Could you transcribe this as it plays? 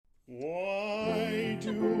Why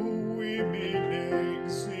do women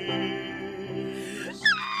exist?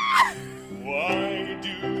 Why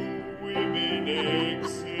do women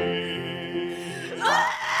exist?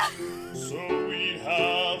 So we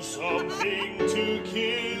have something to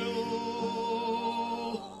kill.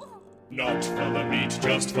 Not for the meat,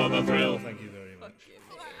 just for the thrill. Thank you very much.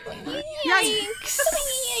 Yikes!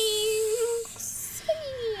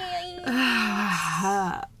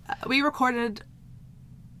 We recorded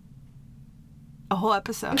a whole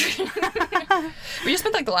episode. We just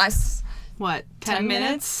spent like the last What, 10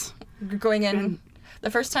 minutes? going in.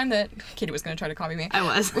 The first time that Katie was going to try to copy me. I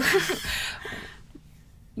was.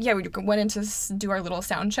 Yeah, we went in to do our little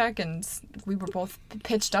sound check, and we were both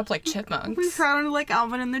pitched up like chipmunks. We sounded like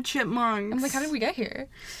Alvin and the Chipmunks. I'm like, how did we get here?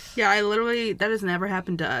 Yeah, that has never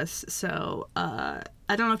happened to us. So, I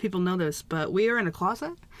don't know if people know this, but we are in a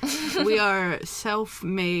closet. We are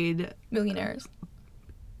self-made. Millionaires.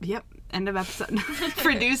 Yep, end of episode.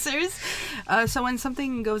 Producers. So when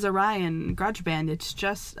something goes awry in GarageBand, it's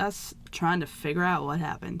just us trying to figure out what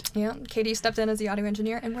happened. Yeah, Katie stepped in as the audio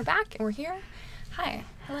engineer, and we're back, and we're here. Hi.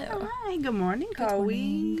 Hello. Hi, good morning, Good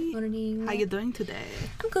morning. Chloe. Good morning. How you doing today?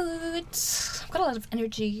 I'm good. I've got a lot of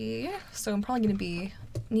energy, so I'm probably going to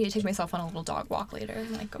need to take myself on a little dog walk later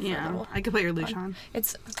and like go for a Yeah, little. I could put your leash on.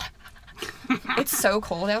 It's so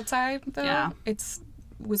cold outside though. Yeah.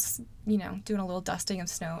 Was doing a little dusting of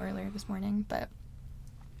snow earlier this morning, but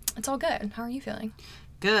it's all good. How are you feeling?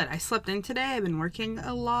 Good. I slept in today. I've been working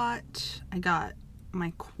a lot. I got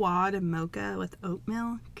my quad mocha with oat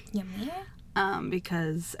milk. Yummy.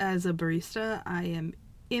 Because as a barista, I am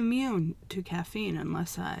immune to caffeine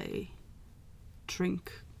unless I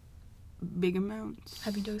drink big amounts.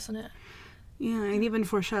 Heavy dose on it. Yeah, and even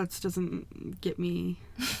 4 shots doesn't get me,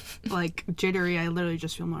 like, jittery. I literally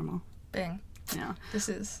just feel normal. Bang. Yeah. This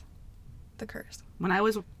is the curse. When I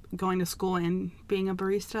was going to school and being a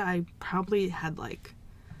barista, I probably had, like,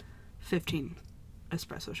 15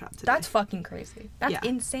 espresso shots a day. That's fucking crazy. That's Yeah.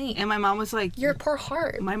 insane. And my mom was like... Your poor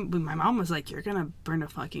heart. My mom was like, you're gonna burn a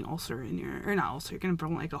fucking ulcer in your... Or not ulcer, you're gonna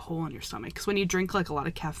burn, like, a hole in your stomach. Because when you drink, like, a lot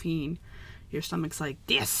of caffeine, your stomach's like,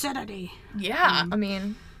 the acidity. Yeah. I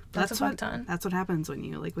mean, that's a fuck ton. That's what happens when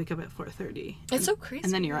you, like, wake up at 4:30. It's so crazy.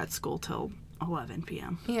 And then you're at school till 11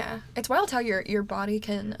 p.m. Yeah. It's wild how your body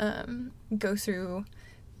can go through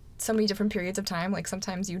so many different periods of time. Like,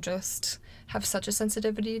 sometimes you just have such a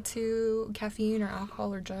sensitivity to caffeine or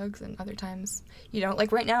alcohol or drugs, and other times you don't.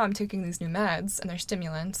 Like, right now I'm taking these new meds, and they're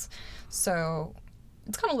stimulants, so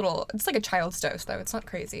it's kind of it's like a child's dose, though. It's not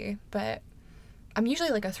crazy, but I'm usually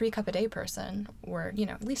like a 3-cup-a-day person, or,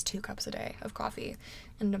 at least 2 cups a day of coffee,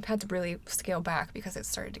 and I've had to really scale back because it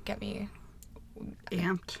started to get me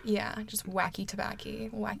Amped. yeah, just wacky tobacco,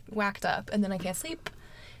 whacked up, and then I can't sleep.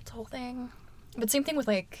 It's a whole thing. But same thing with,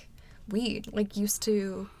 like, weed. Like,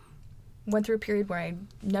 went through a period where I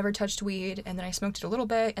never touched weed, and then I smoked it a little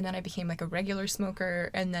bit, and then I became, like, a regular smoker,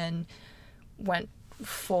 and then went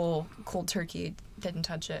full cold turkey, didn't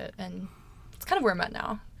touch it, and it's kind of where I'm at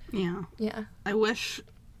now. Yeah. Yeah. I wish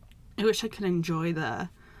I could enjoy the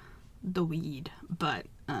weed, but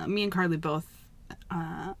me and Carly both...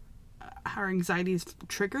 our anxiety is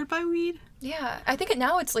triggered by weed. Yeah, I think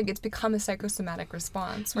now it's become a psychosomatic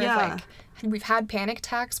response. Where Yeah. we've had panic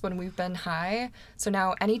attacks when we've been high. So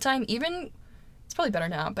now anytime, it's probably better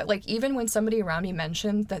now, but like even when somebody around me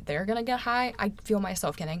mentioned that they're gonna get high, I feel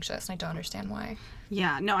myself get anxious, and I don't understand why.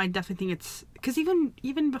 Yeah, no, I definitely think it's... Because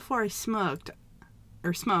even before I smoke,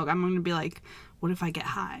 I'm going to be like, what if I get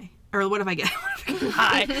high? Or what if I get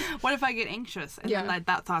high? What if I get anxious? And Yeah. then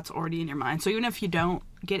that thought's already in your mind. So even if you don't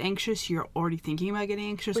get anxious, you're already thinking about getting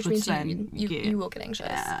anxious, Which means then you will get anxious.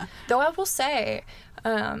 Yeah. Though I will say,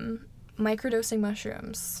 microdosing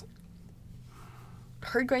mushrooms,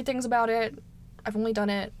 heard great things about it. I've only done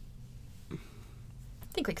it, I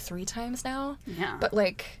think, like 3 times now. Yeah. But,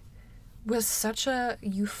 like, was such a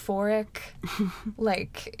euphoric,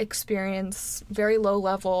 like, experience, very low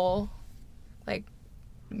level, like,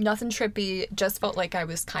 nothing trippy, just felt like I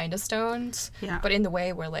was kind of stoned. Yeah. But in the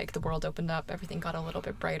way where, like, the world opened up, everything got a little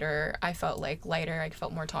bit brighter. I felt, like, lighter. I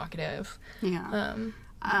felt more talkative. Yeah. Really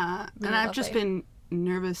and I've just lovely. been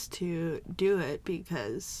nervous to do it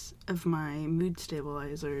because of my mood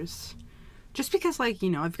stabilizers. Just because, like,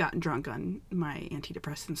 I've gotten drunk on my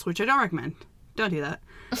antidepressants, which I don't recommend. Don't do that.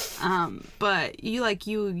 But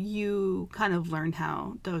you kind of learn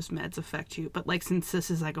how those meds affect you. But, like, since this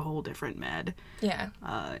is, like, a whole different med, Yeah.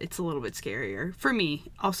 it's a little bit scarier. For me,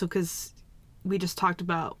 also because we just talked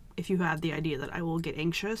about if you have the idea that I will get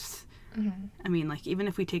anxious. Mm-hmm. I mean, like, even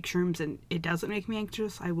if we take shrooms and it doesn't make me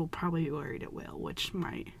anxious, I will probably be worried it will, which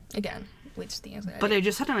might... Again, Which the anxiety. But I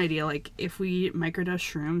just had an idea, like, if we microdose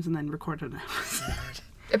shrooms and then record an episode.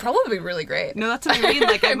 It'd probably be really great. No, that's what I mean.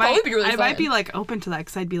 Like, I It'd might, probably be really I might fun. be, like, open to that,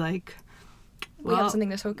 because I'd be like, We well, have something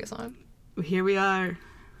to focus on. here we are.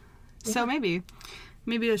 So Yeah.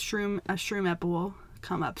 maybe a shroom ep will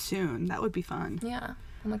come up soon. That would be fun. Yeah.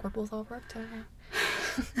 I'm like, we're both off work today.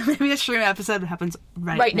 Maybe a shroom episode happens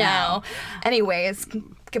Right now. Anyways,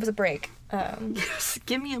 give us a break. Yes,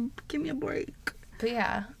 give me a break. But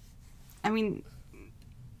yeah. I mean,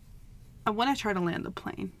 I want to try to land the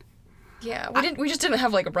plane. Yeah. We just didn't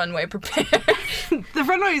have like a runway prepared. The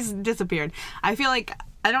runway's disappeared. I feel like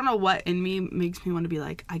I don't know what in me makes me want to be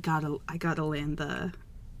like, I gotta land the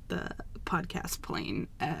podcast plane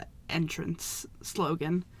entrance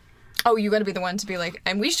slogan. Oh, you gotta be the one to be like,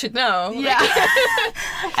 and we should know. Yeah.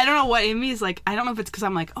 I don't know what in me is like. I don't know if it's because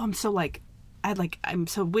I'm like, oh, I'm so like, I'm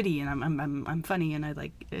so witty and I'm funny and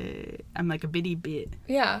I'm like a bitty bit.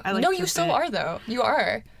 Yeah. I like No, to you still bit. are though. You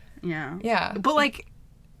are. Yeah. Yeah. But like,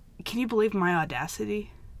 can you believe my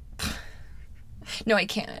audacity? No, I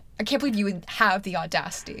can't. I can't believe you would have the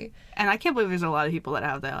audacity. And I can't believe there's a lot of people that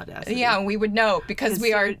have the audacity. Yeah, we would know because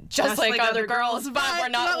we are just like other girls, but but we're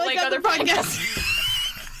not like other podcasts.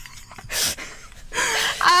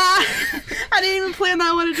 I didn't even plan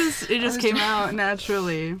that one. It just came out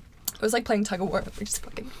naturally. It was like playing tug of war. We just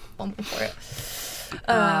fucking fumbled for it.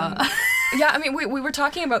 Yeah, I mean, we were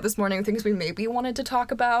talking about this morning things we maybe wanted to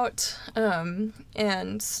talk about, and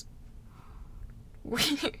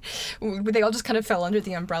they all just kind of fell under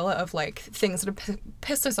the umbrella of like things that have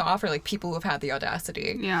pissed us off or like people who have had the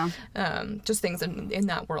audacity. Yeah. Just things in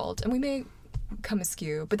that world, and we may come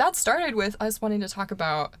askew, but that started with us wanting to talk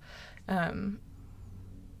about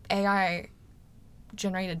AI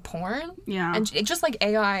generated porn. Yeah. And just like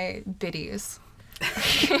AI biddies.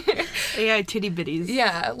 AI titty bitties.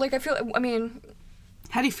 Yeah, like I mean,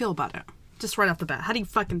 How do you feel about it? Just right off the bat. How do you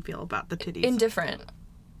fucking feel about the titties? indifferent.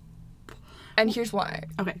 And here's why.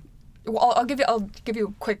 Okay. Well, I'll give you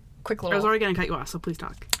a quick I was little. already gonna cut you off, so please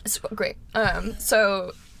talk. Great.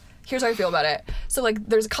 So here's how I feel about it. So like,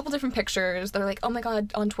 there's a couple different pictures that are like, oh my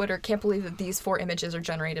god, on Twitter, can't believe that these 4 images are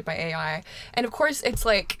generated by AI. And of course, it's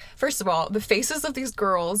like, first of all, the faces of these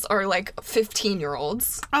girls are like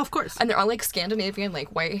 15-year-olds. Oh, of course. And they're all like Scandinavian,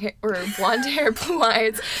 like white hair or blonde hair, blue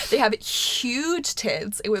eyes. They have huge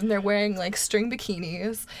tits when they're wearing like string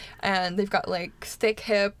bikinis, and they've got like thick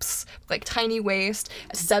hips, like tiny waist,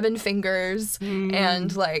 7 fingers,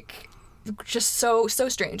 and like just so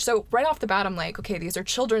strange. So right off the bat, I'm like, okay, these are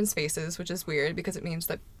children's faces, which is weird because it means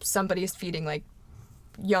that somebody's feeding like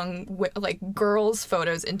young like girls'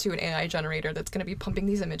 photos into an AI generator that's going to be pumping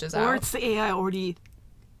these images out. Or it's the AI already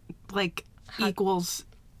like equals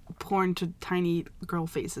porn to tiny girl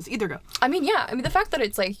faces. Either go. I mean, yeah. I mean, the fact that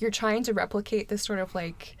it's like you're trying to replicate this sort of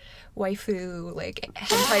like waifu, like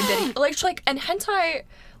hentai video, like and hentai,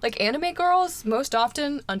 like anime girls, most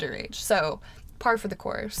often underage. So par for the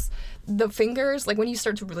course. The fingers, like when you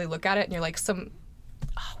start to really look at it, and you're like,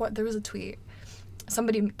 there was a tweet.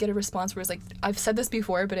 Somebody get a response where it's like, I've said this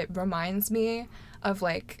before, but it reminds me of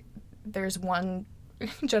like, there's one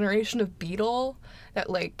generation of beetle that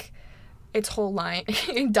like its whole line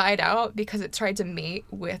died out because it tried to mate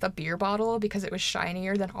with a beer bottle because it was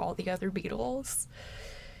shinier than all the other beetles.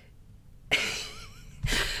 Do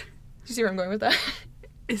you see where I'm going with that?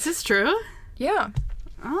 Is this true? Yeah.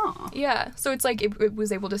 Oh. Yeah. So it's like it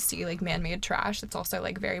was able to see like man-made trash that's also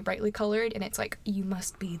like very brightly colored, and it's like, you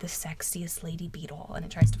must be the sexiest lady beetle, and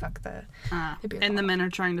it tries to fuck the beer And the bottle. men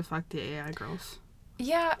are trying to fuck the AI girls.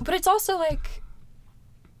 Yeah, but it's also like,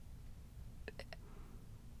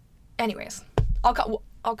 anyways,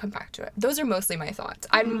 I'll come back to it. Those are mostly my thoughts.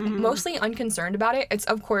 I'm mostly unconcerned about it. It's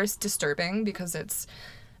of course disturbing because it's,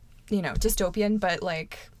 dystopian, but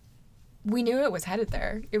like, we knew it was headed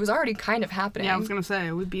there. It was already kind of happening. Yeah, I was gonna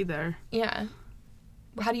say we'd be there. Yeah.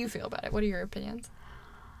 How do you feel about it? What are your opinions?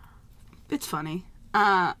 It's funny.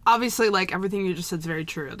 Obviously, like everything you just said is very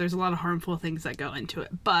true. There's a lot of harmful things that go into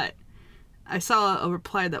it, but I saw a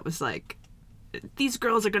reply that was like, these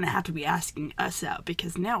girls are gonna have to be asking us out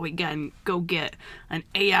because now we can go get an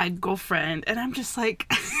AI girlfriend, and I'm just like,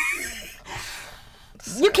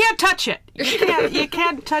 you can't touch it. You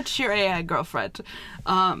can't touch your AI girlfriend.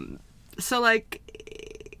 So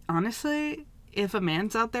like, honestly, if a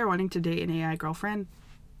man's out there wanting to date an AI girlfriend,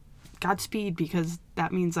 Godspeed, because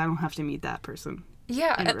that means I don't have to meet that person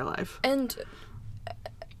Yeah. in real life. And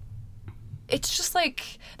it's just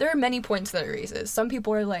like, there are many points that it raises. Some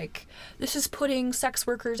people are like, this is putting sex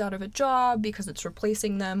workers out of a job because it's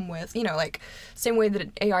replacing them with, you know, like, same way that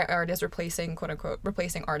AI art is replacing, quote unquote,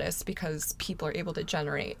 replacing artists because people are able to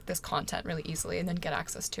generate this content really easily and then get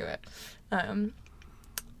access to it.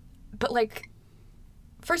 But, like,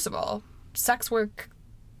 first of all, sex work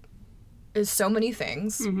is so many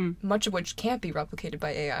things, much of which can't be replicated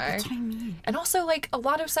by AI. That's what I mean. And also, like, a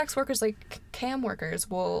lot of sex workers, like cam workers,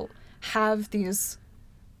 will have these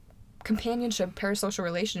companionship, parasocial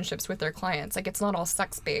relationships with their clients. Like, it's not all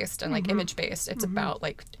sex-based and, like, image-based. It's about,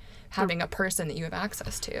 like, having a person that you have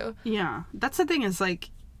access to. Yeah. That's the thing is, like,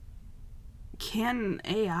 can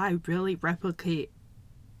AI really replicate,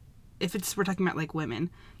 if we're talking about, like, women,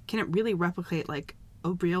 can it really replicate, like,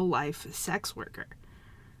 a real-life sex worker?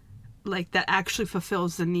 Like, that actually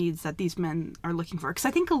fulfills the needs that these men are looking for. Because I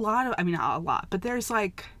think not a lot, but there's,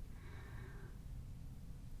 like,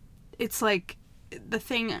 it's, like, the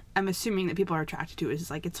thing I'm assuming that people are attracted to is,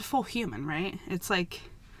 like, it's a full human, right? It's, like,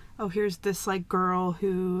 oh, here's this, like, girl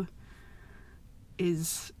who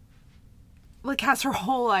is, like, has her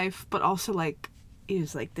whole life, but also, like,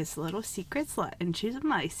 is, like, this little secret slut, and she's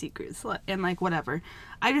my secret slut, and, like, whatever.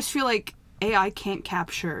 I just feel like AI can't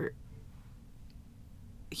capture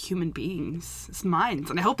human beings' minds,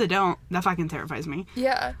 and I hope they don't. That fucking terrifies me.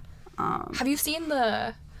 Yeah. Have you seen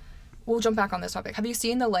we'll jump back on this topic. Have you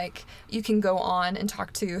seen like, you can go on and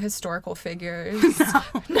talk to historical figures?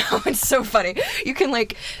 No, it's so funny. You can,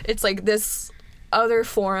 like, it's like this other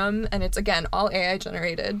forum, and it's, again, all AI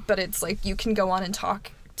generated, but it's like, you can go on and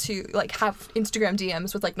talk to, like, have Instagram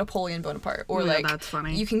DMs with, like, Napoleon Bonaparte, or, like, that's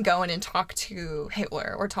funny. You can go in and talk to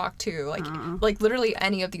Hitler, or talk to, like literally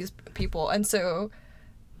any of these people. And so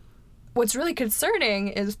what's really concerning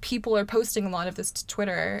is people are posting a lot of this to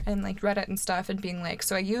Twitter and, like, Reddit and stuff, and being like,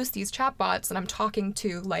 so I use these chatbots and I'm talking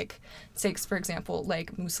to, like, say, for example,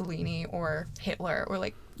 like Mussolini or Hitler, or,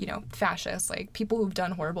 like, you know, fascists, like, people who've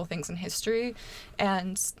done horrible things in history,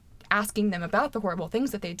 and asking them about the horrible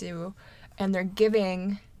things that they do, and they're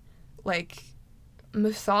giving, like,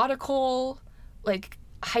 methodical, like,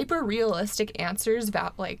 hyper-realistic answers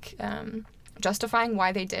about, like, justifying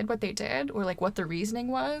why they did what they did, or, like, what the reasoning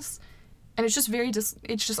was. And it's just very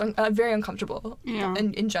very uncomfortable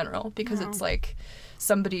in general, because it's like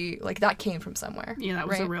somebody, like, that came from somewhere. Yeah, that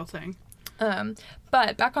was a real thing.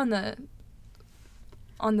 But back on the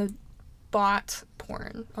bot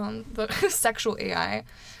porn, on the sexual AI,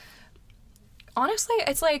 honestly,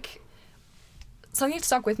 it's like something that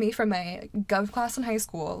stuck with me from my gov class in high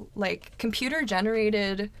school. Like, computer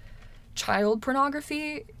generated child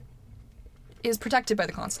pornography is protected by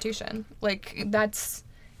the Constitution. Like,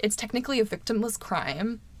 it's technically a victimless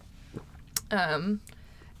crime.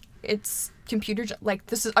 It's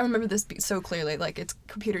I remember this so clearly. Like, it's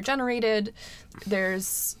computer generated.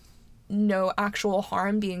 There's no actual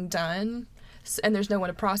harm being done, and there's no one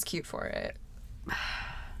to prosecute for it.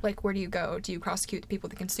 Like, where do you go? Do you prosecute the people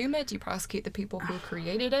that consume it? Do you prosecute the people who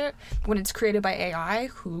created it? When it's created by AI,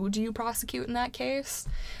 who do you prosecute in that case?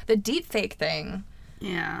 The deepfake thing.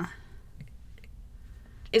 Yeah.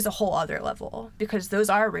 Is a whole other level, because those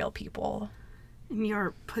are real people. And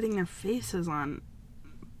you're putting their faces on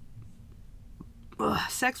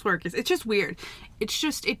sex workers. It's just weird. It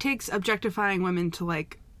takes objectifying women to,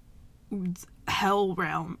 like, hell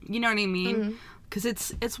realm. You know what I mean? Because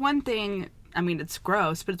it's one thing, I mean, it's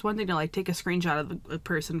gross, but it's one thing to, like, take a screenshot of a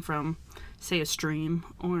person from, say, a stream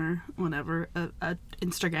or whatever, a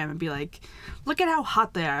Instagram, and be like, look at how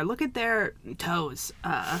hot they are. Look at their toes.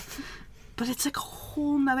 But it's, like, a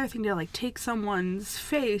whole nother thing to, like, take someone's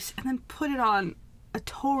face and then put it on a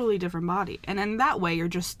totally different body. And in that way,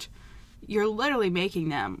 you're literally making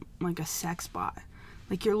them, like, a sex bot.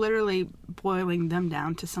 Like, you're literally boiling them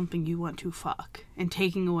down to something you want to fuck and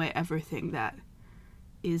taking away everything that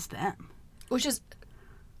is them.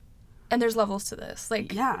 And there's levels to this.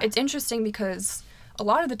 Like, yeah. It's interesting because a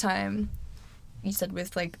lot of the time, you said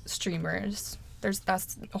with, like, streamers,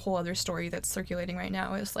 that's a whole other story that's circulating right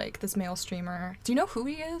now, is, like, this male streamer. Do you know who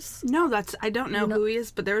he is? No, I don't know who he is,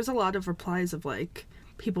 but there's a lot of replies of, like,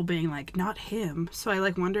 people being like, not him. So I,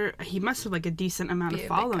 like, wonder, he must have, like, a decent amount of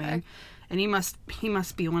following, and he must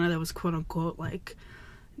be one of those quote unquote, like,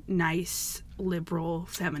 nice liberal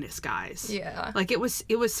feminist guys. Yeah. Like, it was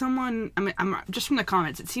someone, I mean, I'm just from the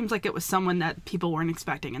comments, it seems like it was someone that people weren't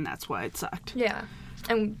expecting, and that's why it sucked. Yeah.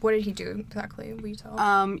 And what did he do exactly? Will you tell?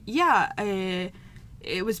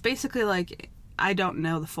 It was basically, like, I don't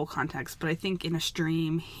know the full context, but I think in a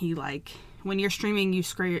stream, he, like, when you're streaming, you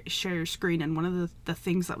share your screen, and one of the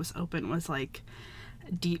things that was open was, like,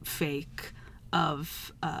 deep fake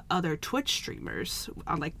of other Twitch streamers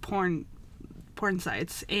on, like, porn porn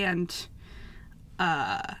sites, and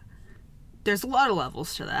there's a lot of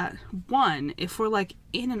levels to that. One, if we're like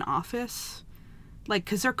in an office, like,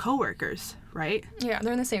 because they're coworkers, right? Yeah,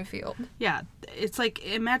 they're in the same field. Yeah, it's like,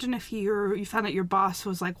 imagine if you found out your boss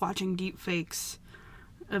was like watching deep fakes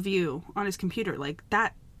of you on his computer, like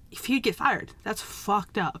that. If you'd get fired, that's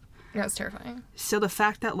fucked up. Yeah, it's terrifying. So the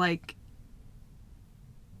fact that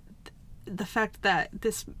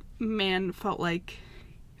this man felt like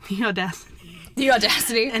the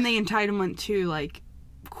audacity and the entitlement to, like,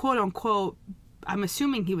 quote unquote, I'm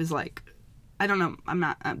assuming he was like, I don't know, I'm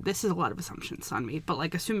not, this is a lot of assumptions on me, but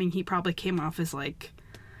like assuming he probably came off as like,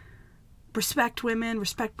 respect women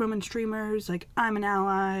streamers, like, I'm an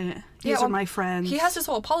ally, these are my friends. He has this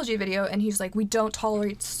whole apology video, and he's like, we don't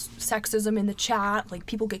tolerate sexism in the chat, like,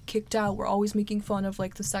 people get kicked out, we're always making fun of,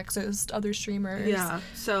 like, the sexist other streamers. Yeah,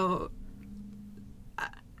 so,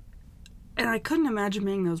 and I couldn't imagine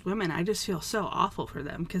being those women. I just feel so awful for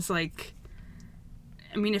them, because, like,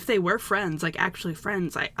 I mean, if they were friends, like, actually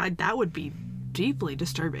friends, I that would be deeply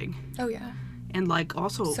disturbing. Oh, yeah. And, like,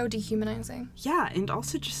 also... so dehumanizing. Yeah, and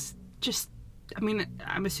also just, I mean,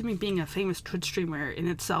 I'm assuming being a famous Twitch streamer in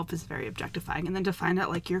itself is very objectifying, and then to find out,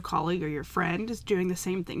 like, your colleague or your friend is doing the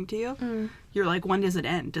same thing to you, you're like, when does it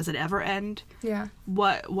end? Does it ever end? Yeah.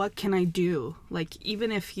 What can I do? Like,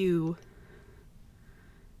 even if you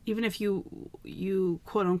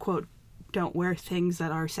quote unquote don't wear things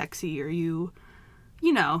that are sexy, or you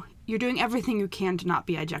know, you're doing everything you can to not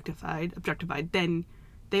be objectified, then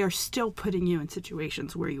they are still putting you in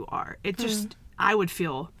situations where you are. It just, I would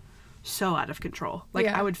feel so out of control. Like,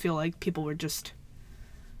 yeah. I would feel like people were just,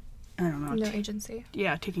 I don't know. No agency.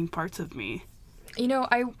 Yeah, taking parts of me. You know,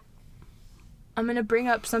 I'm going to bring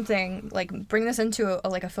up something, like, bring this into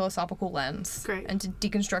a philosophical lens. Great. And to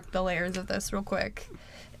deconstruct the layers of this real quick.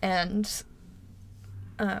 And,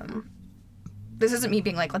 this isn't me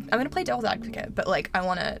being like, I'm going to play devil's advocate, but, like, I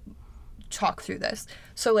want to talk through this.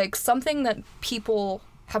 So, like, something that people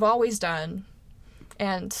have always done,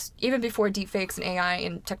 and even before deepfakes and AI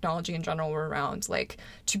and technology in general were around, like,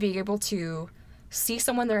 to be able to see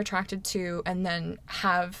someone they're attracted to and then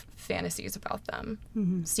have fantasies about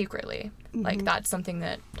them secretly. Like, that's something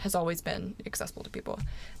that has always been accessible to people.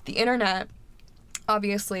 The internet,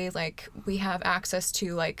 obviously, like, we have access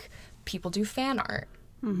to, like, people do fan art.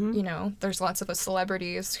 You know, there's lots of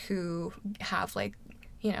celebrities who have, like,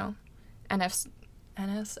 you know,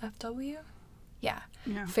 NSFW? Yeah.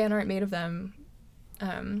 Fan art made of them,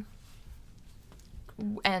 and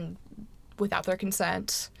without their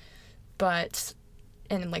consent,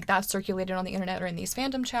 and like, that's circulated on the internet or in these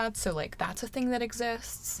fandom chats, so, like, that's a thing that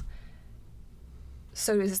exists.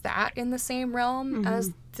 So is that in the same realm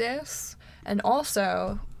as this? And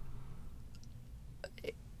also,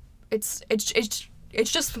 it's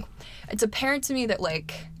apparent to me that,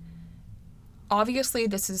 like, obviously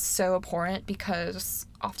this is so abhorrent because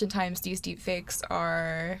oftentimes these deepfakes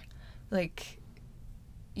are, like,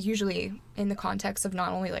 usually in the context of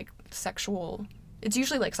not only, like, it's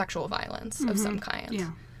usually, like, sexual violence of some kind.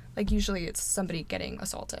 Yeah. Like, usually it's somebody getting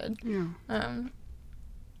assaulted. Yeah. And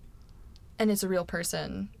it's a real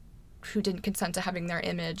person who didn't consent to having their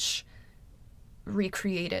image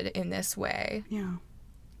recreated in this way. Yeah.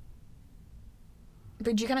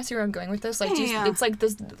 But do you kind of see where I'm going with this? Like, Yeah. it's like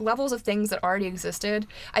there's levels of things that already existed.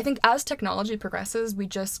 I think as technology progresses, we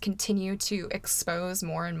just continue to expose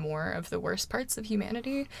more and more of the worst parts of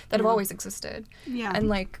humanity that have always existed. Yeah. And,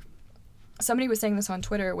 like, somebody was saying this on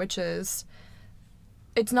Twitter, which is,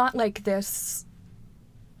 it's not like this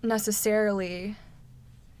necessarily,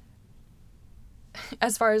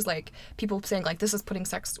 as far as, like, people saying, like, this is putting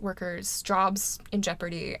sex workers' jobs in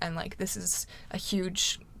jeopardy, and, like, this is a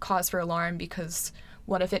huge cause for alarm because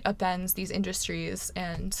what if it upends these industries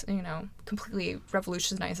and, you know, completely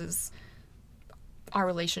revolutionizes our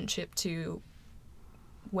relationship to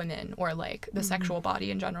women or, like, the sexual body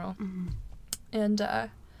in general. And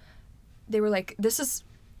they were like, this is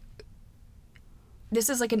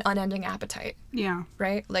like an unending appetite. Yeah.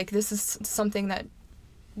 Right? Like, this is something that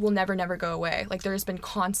will never go away. Like, there's been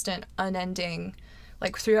constant, unending,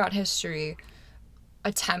 like, throughout history,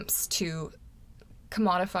 attempts to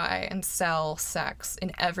commodify and sell sex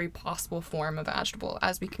in every possible form imaginable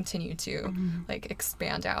as we continue to like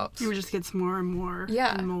expand out. It just gets more and more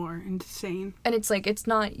and more insane. And it's like, it's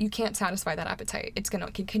not, you can't satisfy that appetite. It's gonna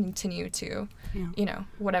continue to, you know,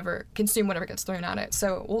 consume whatever gets thrown at it.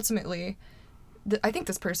 So ultimately, I think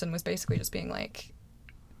this person was basically just being like,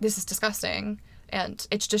 this is disgusting, and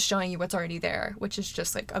it's just showing you what's already there, which is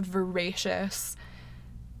just like a voracious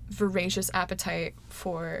appetite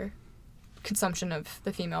for consumption of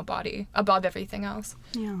the female body above everything else.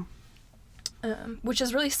 Yeah. which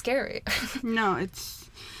is really scary. No, it's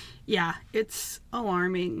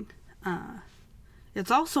alarming.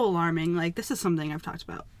 It's also alarming, like, this is something I've talked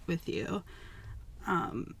about with you,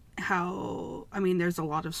 how, I mean, there's a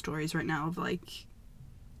lot of stories right now of, like,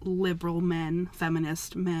 liberal men,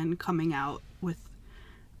 feminist men coming out with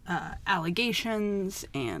allegations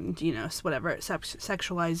and, you know, whatever,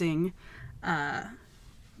 sexualizing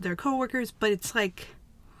their coworkers, but it's like,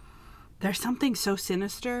 there's something so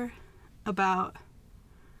sinister about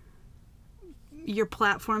your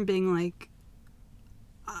platform being like,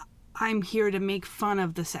 I'm here to make fun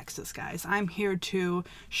of the sexist guys. I'm here to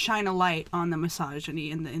shine a light on the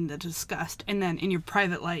misogyny and the disgust. And then in your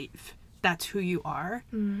private life, that's who you are.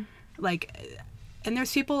 Mm. Like, and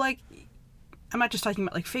there's people like, I'm not just talking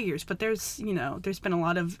about like figures, but there's, you know, there's been a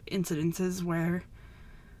lot of incidences where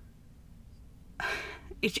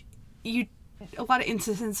a lot of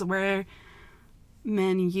instances where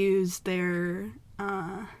men use their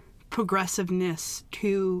progressiveness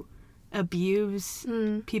to abuse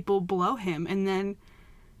people below him, and then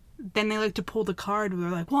they like to pull the card where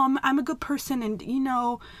they're like, well, I'm a good person, and, you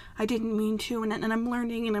know, I didn't mean to, and I'm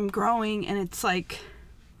learning and I'm growing. And it's like,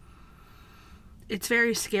 it's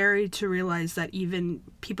very scary to realize that even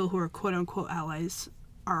people who are quote-unquote allies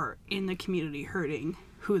are in the community hurting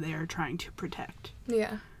who they are trying to protect.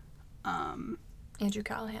 Yeah. Andrew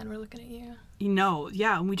Callahan, we're looking at you. You know,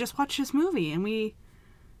 yeah, and we just watched this movie, and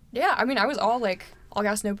yeah, I mean, I was all like, all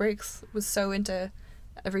gas, no brakes, was so into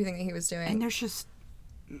everything that he was doing. And there's just...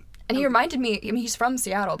 And he reminded me, I mean, he's from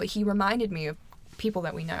Seattle, but he reminded me of people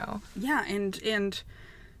that we know. Yeah, and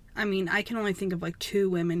I mean, I can only think of like 2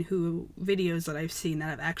 women videos that I've seen that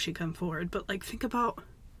have actually come forward, but like, think about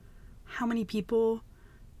how many people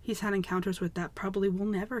he's had encounters with that probably will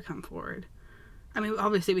never come forward. I mean,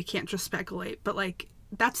 obviously we can't just speculate, but like,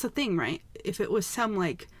 that's the thing, right? If it was some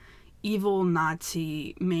like evil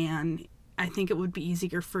Nazi man, I think it would be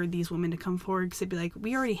easier for these women to come forward because they'd be like,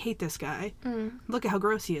 we already hate this guy. Look at how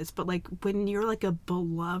gross he is. But like, when you're like a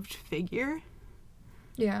beloved figure,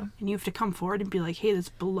 yeah, and you have to come forward and be like, hey, this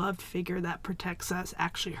beloved figure that protects us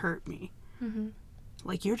actually hurt me. Mm-hmm.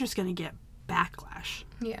 Like, you're just gonna get backlash.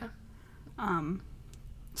 Yeah.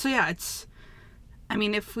 So yeah, I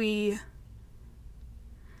mean,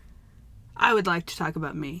 I would like to talk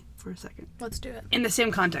about me for a second. Let's do it. In the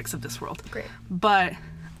same context of this world. Great. But,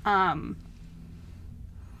 I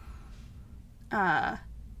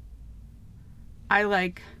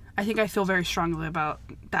think I feel very strongly about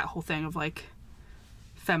that whole thing of like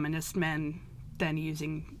feminist men then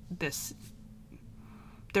using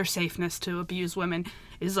their safeness to abuse women.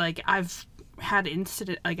 Is like, I had an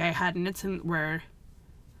incident where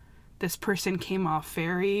this person came off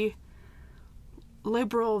very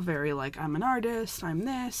liberal, very like, I'm an artist, I'm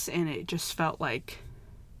this, and it just felt like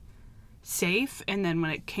safe. And then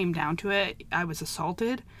when it came down to it, I was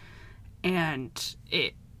assaulted, and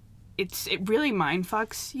it really mind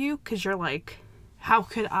fucks you, because you're like, how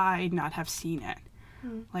could I not have seen it?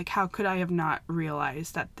 Like, how could I have not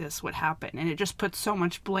realized that this would happen? And it just puts so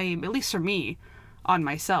much blame, at least for me, on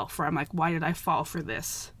myself, where I'm like, why did I fall for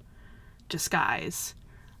this disguise?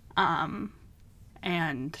 And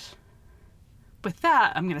with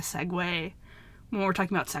that, I'm gonna segue when we're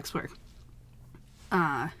talking about sex work,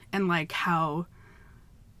 and like how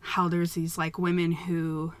there's these like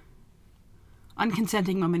unconsenting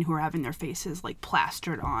women who are having their faces like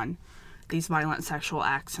plastered on these violent sexual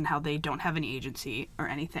acts, and how they don't have any agency or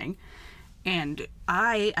anything. And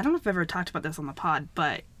I don't know if I've ever talked about this on the pod,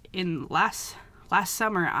 but in last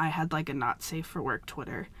summer I had like a not safe for work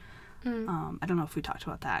Twitter. I don't know if we talked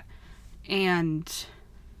about that. And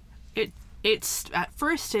it's at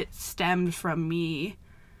first it stemmed from me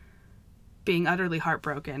being utterly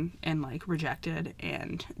heartbroken and like rejected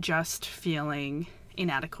and just feeling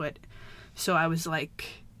inadequate. So I was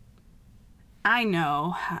like, I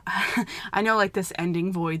know like this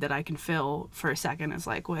ending void that I can fill for a second is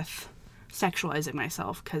like with sexualizing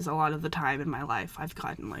myself, because a lot of the time in my life I've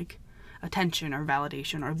gotten like attention or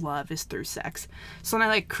validation or love is through sex. So then I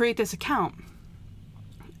like create this account,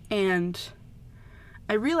 and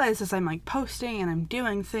I realize as I'm like posting and I'm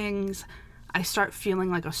doing things, I start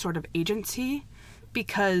feeling like a sort of agency,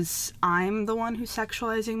 because I'm the one who's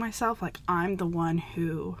sexualizing myself. Like, I'm the one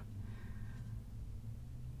who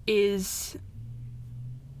is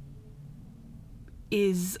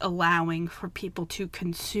allowing for people to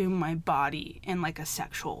consume my body in like a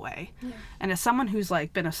sexual way. Yeah. And as someone who's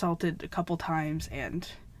like been assaulted a couple times and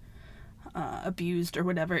abused or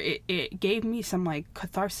whatever, it gave me some like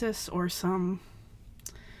catharsis or some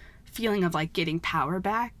feeling of like getting power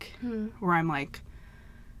back, where I'm like,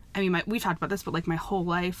 I mean, we talked about this, but like my whole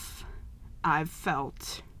life I've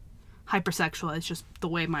felt hypersexualized, just the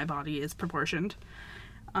way my body is proportioned,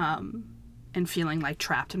 and feeling like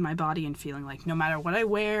trapped in my body, and feeling like no matter what I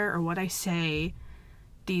wear or what I say,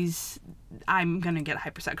 I'm gonna get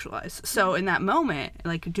hypersexualized. So in that moment,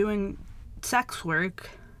 like doing sex work,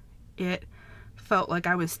 it felt like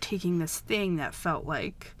I was taking this thing that felt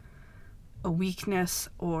like a weakness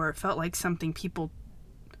or felt like something people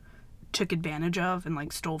took advantage of and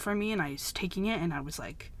like stole from me, and I was taking it and I was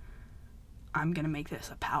like, I'm gonna make this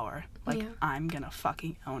a power. Like, I'm gonna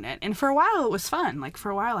fucking own it. And for a while it was fun. Like, for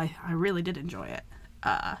a while I really did enjoy it.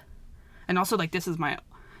 And also, like, this is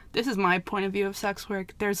my point of view of sex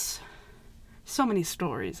work. There's so many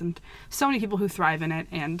stories and so many people who thrive in it,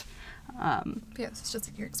 and it's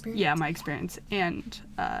just your experience. Yeah, my experience. And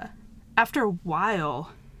after a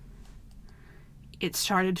while, it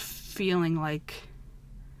started feeling like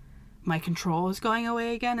my control was going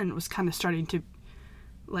away again, and it was kind of starting to,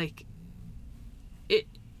 like,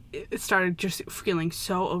 it started just feeling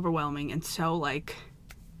so overwhelming and so, like,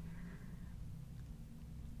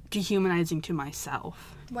 dehumanizing to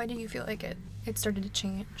myself. Why do you feel like it started to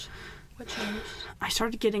change? What changed? I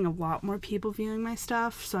started getting a lot more people viewing my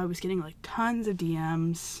stuff, so I was getting, like, tons of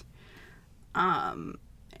DMs.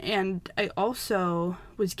 And I also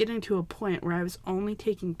was getting to a point where I was only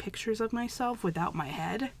taking pictures of myself without my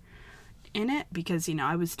head in it, because, you know,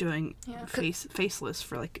 I was doing faceless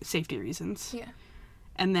for, like, safety reasons. Yeah.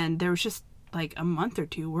 And then there was just, like, a month or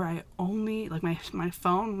two where I only, like, my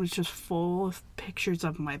phone was just full of pictures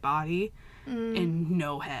of my body and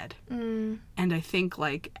no head. And I think,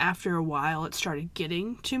 like, after a while it started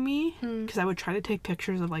getting to me, because I would try to take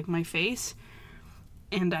pictures of, like, my face,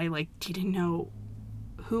 and I, like, didn't know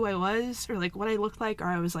who I was or, like, what I looked like, or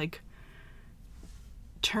I was, like,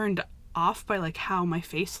 turned off by, like, how my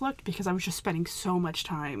face looked, because I was just spending so much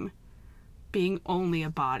time being only a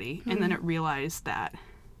body. And then it realized that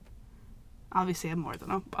obviously I'm more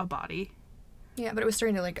than a body. Yeah, but it was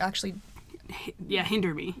starting to, like, actually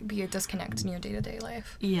hinder me, be a disconnect in your day-to-day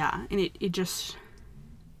life. Yeah. And it just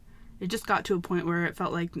got to a point where it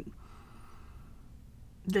felt like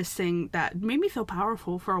this thing that made me feel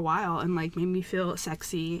powerful for a while, and, like, made me feel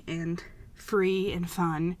sexy and free and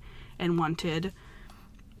fun and wanted,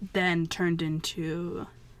 then turned into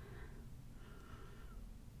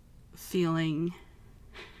feeling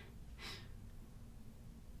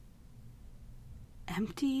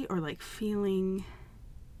empty, or, like, feeling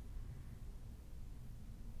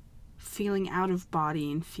out of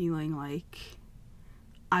body, and feeling like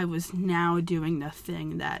I was now doing the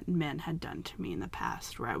thing that men had done to me in the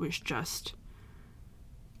past, where I was just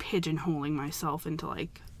pigeonholing myself into,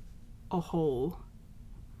 like, a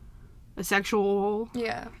sexual hole.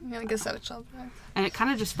 Yeah, like a sexual. And it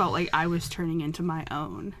kind of just felt like I was turning into my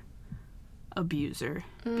own abuser,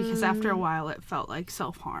 because after a while it felt like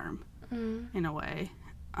self-harm in a way,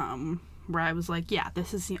 where I was like, yeah,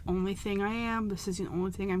 this is the only thing I am, this is the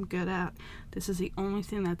only thing I'm good at, this is the only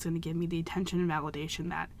thing that's going to give me the attention and validation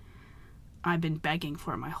that I've been begging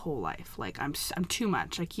for my whole life. Like, I'm too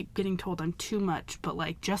much. I keep getting told I'm too much, but,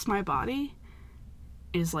 like, just my body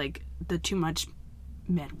is, like, the too much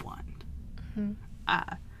men want.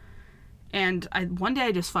 And one day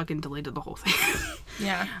I just fucking deleted the whole thing.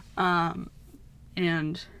 Yeah.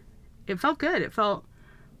 And it felt good. It felt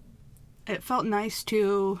nice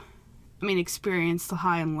to, experience the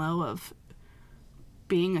high and low of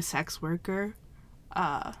being a sex worker.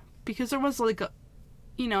 Because there was, like,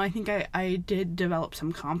 I think I did develop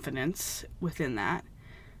some confidence within that.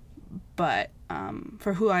 But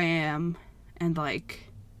for who I am and,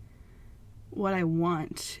 like, what I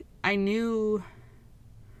want, I knew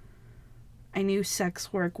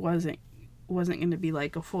sex work wasn't going to be,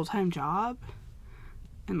 like, a full-time job,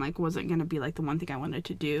 and, like, wasn't going to be, like, the one thing I wanted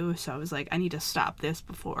to do. So I was like, I need to stop this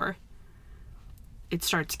before it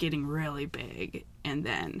starts getting really big, and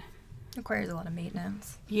then requires a lot of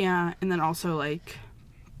maintenance. Yeah, and then also, like,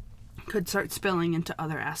 could start spilling into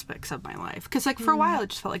other aspects of my life, because, like, for a while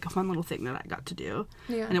it just felt like a fun little thing that I got to do.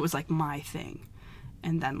 Yeah. And it was, like, my thing.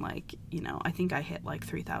 And then, like, I think I hit, like,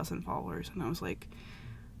 3,000 followers, and I was like,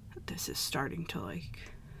 this is starting to, like,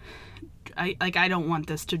 I don't want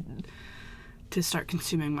this to start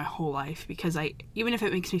consuming my whole life, because even if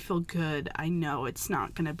it makes me feel good, I know it's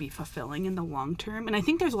not going to be fulfilling in the long term. And I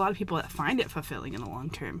think there's a lot of people that find it fulfilling in the long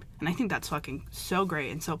term, and I think that's fucking so great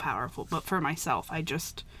and so powerful. But for myself, I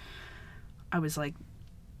was like,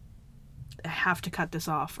 I have to cut this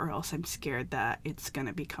off, or else I'm scared that it's going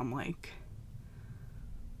to become, like,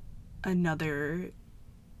 another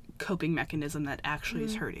coping mechanism that actually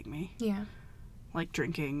is hurting me. Yeah. Like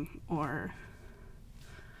drinking, or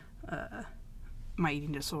my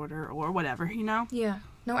eating disorder or whatever, you know? Yeah.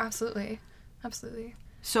 No, absolutely. Absolutely.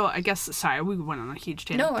 So I guess, sorry, we went on a huge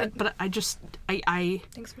tangent. No, but I just, I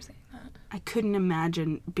Thanks for saying that. I couldn't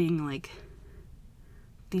imagine being like,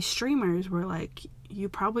 these streamers were like, you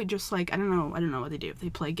probably just like, I don't know what they do. If they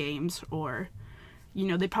play games or, you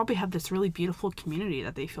know, they probably have this really beautiful community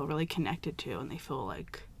that they feel really connected to and they feel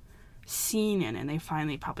like seen in, and they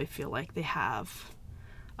finally probably feel like they have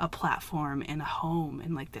a platform and a home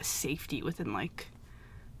and like this safety within like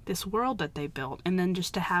this world that they built. And then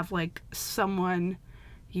just to have like someone,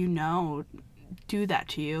 you know, do that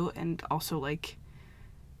to you, and also like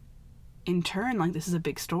in turn, like, this is a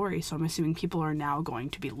big story, so I'm assuming people are now going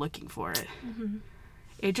to be looking for it. Mm-hmm.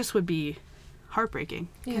 It just would be heartbreaking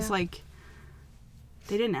because Yeah. like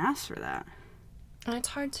they didn't ask for that. And it's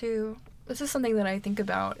hard to... This is something that I think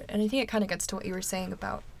about, and I think it kind of gets to what you were saying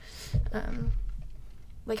about,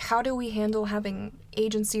 like, how do we handle having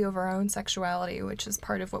agency over our own sexuality, which is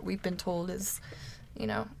part of what we've been told is, you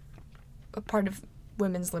know, a part of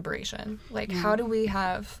women's liberation. Like, how do we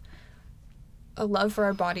have a love for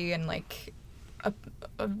our body and, like, a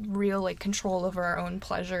real, like, control over our own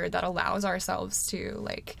pleasure that allows ourselves to,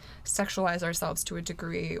 like, sexualize ourselves to a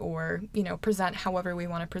degree, or, you know, present however we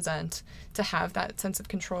want to present, to have that sense of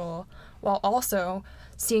control, while also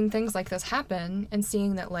seeing things like this happen and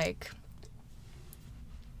seeing that, like,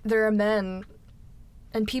 there are men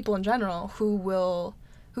and people in general who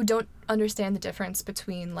don't understand the difference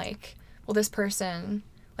between, like, well, this person,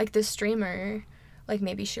 like, this streamer, like,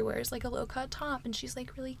 maybe she wears, like, a low-cut top and she's,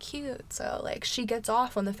 like, really cute, so, like, she gets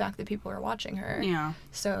off on the fact that people are watching her. Yeah.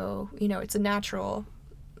 So, you know, it's a natural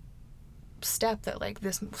step that, like,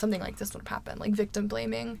 something like this would happen, like, victim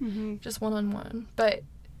blaming, just one-on-one. But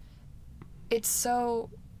it's so...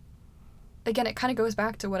 Again, it kind of goes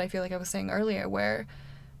back to what I feel like I was saying earlier, where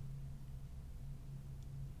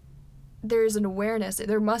there's an awareness,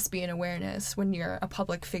 there must be an awareness when you're a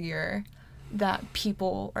public figure that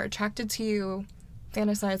people are attracted to you,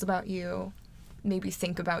 fantasize about you, maybe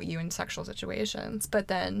think about you in sexual situations, but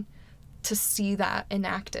then to see that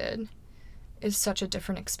enacted is such a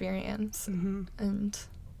different experience. Mm-hmm. And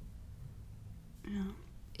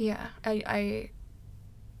yeah, I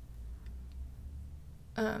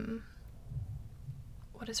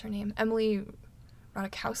what is her name? Emily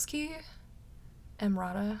Ratajkowski?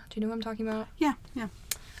 Emrata. Do you know who I'm talking about? Yeah.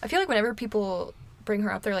 I feel like whenever people bring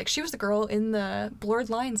her up, they're like, she was the girl in the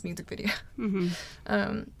Blurred Lines music video.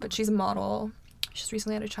 Mm-hmm. But she's a model. She's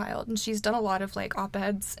recently had a child, and she's done a lot of, like,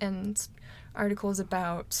 op-eds and articles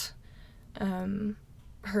about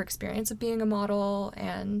her experience of being a model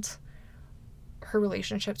and her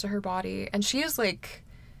relationship to her body. And she is, like,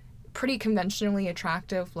 pretty conventionally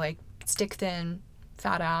attractive, like, stick thin,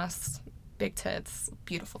 fat ass, big tits,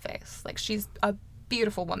 beautiful face. Like, she's a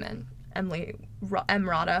beautiful woman. Emily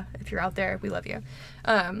Emrata, if you're out there, we love you.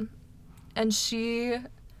 And she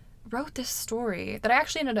wrote this story that I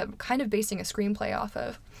actually ended up kind of basing a screenplay off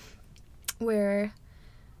of, where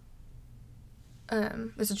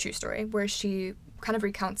it's a true story, where she kind of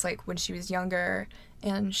recounts, like, when she was younger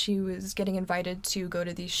and she was getting invited to go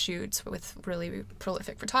to these shoots with really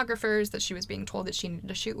prolific photographers that she was being told that she needed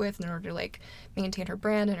to shoot with in order to, like, maintain her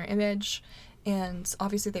brand and her image. And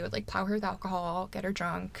obviously they would, like, plow her with alcohol, get her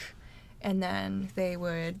drunk, and then they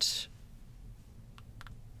would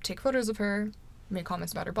take photos of her, make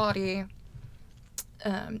comments about her body.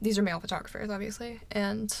 These are male photographers, obviously,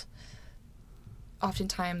 and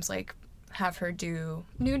oftentimes, like, have her do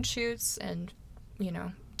nude shoots and, you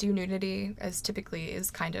know, do nudity, as typically is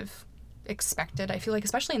kind of expected. I feel like,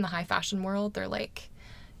 especially in the high fashion world, they're like,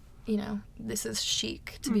 you know, this is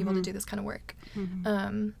chic to be able to do this kind of work.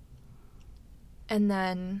 And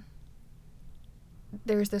then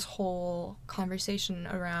there's this whole conversation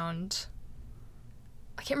around,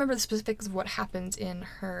 I can't remember the specifics of what happened in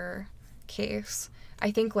her case. I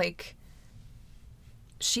think, like,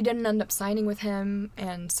 she didn't end up signing with him,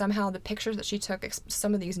 and somehow the pictures that she took,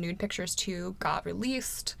 some of these nude pictures too, got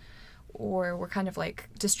released or were kind of, like,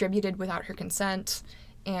 distributed without her consent.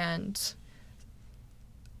 And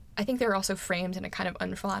I think they were also framed in a kind of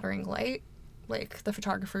unflattering light. Like, the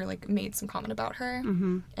photographer, like, made some comment about her,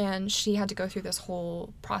 and she had to go through this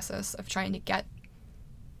whole process of trying to get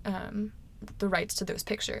the rights to those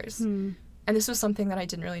pictures. And this was something that I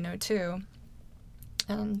didn't really know too,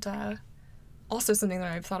 and also something that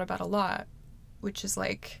I've thought about a lot, which is,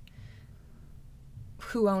 like,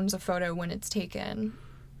 who owns a photo when it's taken?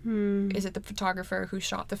 Is it the photographer who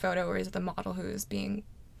shot the photo, or is it the model who is being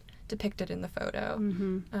depicted in the photo?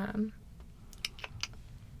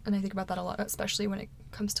 And I think about that a lot, especially when it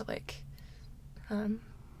comes to, like,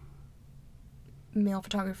 male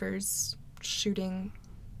photographers shooting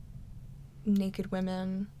naked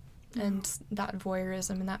women and that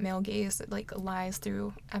voyeurism and that male gaze that, like, lies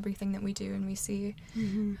through everything that we do and we see.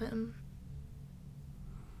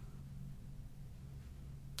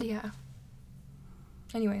 Yeah.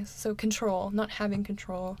 Anyways, so control, not having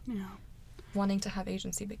control, wanting to have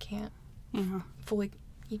agency but can't fully,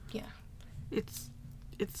 It's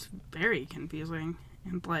very confusing,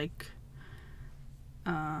 and like,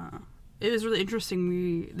 it was really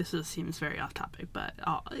interesting. This seems very off topic, but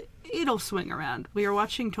it'll swing around. We were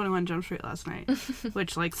watching 21 Jump Street last night,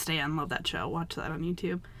 which, like, Stan, love that show. Watch that on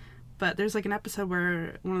YouTube. But there's, like, an episode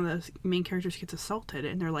where one of the main characters gets assaulted,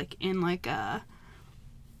 and they're, like, in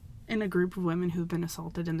a group of women who've been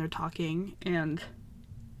assaulted, and they're talking, and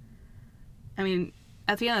I mean,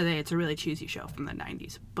 at the end of the day, it's a really cheesy show from the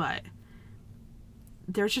 90s, but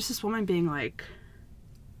there's just this woman being like,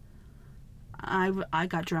 I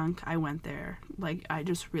got drunk, I went there, like, I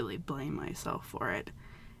just really blame myself for it.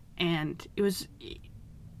 And it was,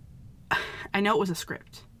 I know it was a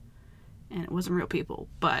script, and it wasn't real people,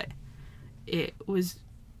 but it was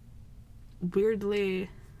weirdly,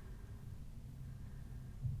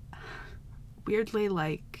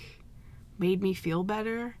 like, made me feel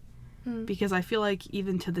better, because I feel like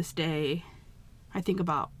even to this day, I think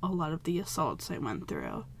about a lot of the assaults I went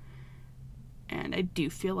through, and I do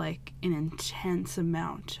feel like an intense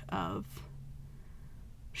amount of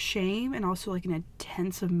shame, and also, like, an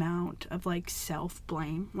intense amount of, like,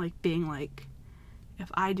 self-blame, like, being like, if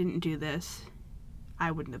I didn't do this,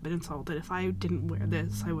 I wouldn't have been insulted. If I didn't wear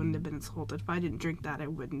this, I wouldn't have been insulted. If I didn't drink that, I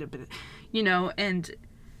wouldn't have been, and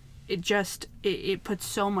it just, it puts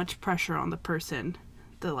so much pressure on the person,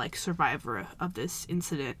 the, like, survivor of this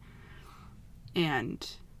incident. And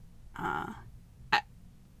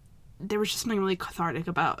there was just something really cathartic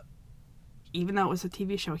about, even though it was a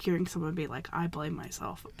TV show, hearing someone be like, I blame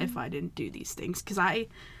myself if I didn't do these things. Because I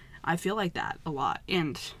feel like that a lot.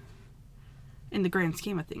 And in the grand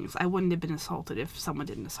scheme of things, I wouldn't have been assaulted if someone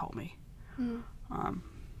didn't assault me.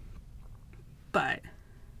 But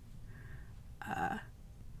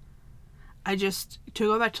I just, to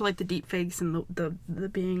go back to, like, the deep fakes and the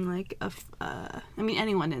being, like, I mean,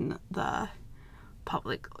 anyone in the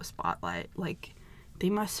public spotlight, like, they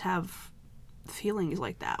must have feelings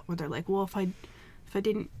like that, where they're like, well, if I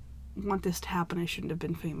didn't want this to happen, I shouldn't have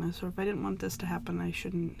been famous, or if I didn't want this to happen, I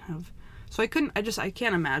shouldn't have. So I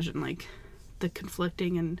can't imagine, like, the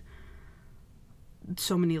conflicting and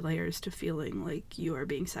so many layers to feeling like you are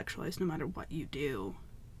being sexualized no matter what you do.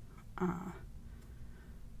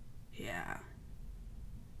 Yeah.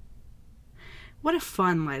 What a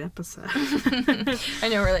fun light episode. I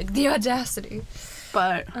know, we're like, the audacity.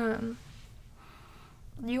 But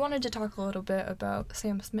you wanted to talk a little bit about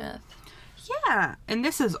Sam Smith. Yeah, and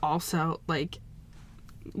this is also, like,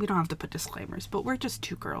 we don't have to put disclaimers, but we're just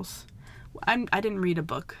two girls. I didn't read a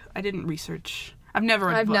book. I didn't research. I've never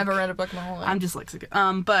read a book. I've never read a book in my whole life. I'm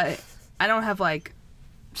dyslexic. But I don't have, like,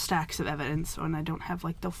 stacks of evidence, and I don't have,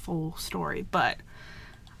 like, the full story. But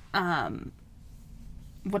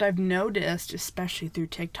what I've noticed, especially through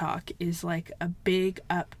TikTok, is, like, a big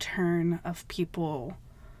upturn of people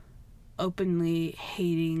openly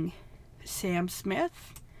hating Sam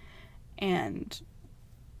Smith. And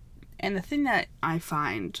the thing that I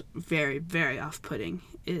find very, very off-putting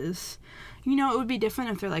is, it would be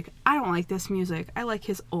different if they're like, I don't like this music, I like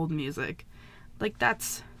his old music. Like,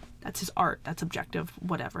 that's his art, that's objective,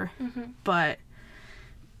 whatever. But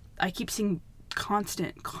I keep seeing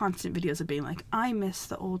constant videos of being like, I miss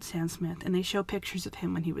the old Sam Smith, and they show pictures of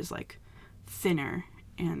him when he was, like, thinner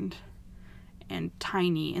and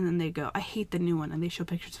tiny, and then they go, I hate the new one, and they show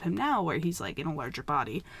pictures of him now where he's, like, in a larger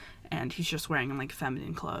body and he's just wearing, like,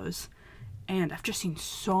 feminine clothes. And I've just seen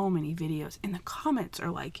so many videos, and the comments are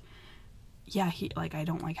like, yeah, I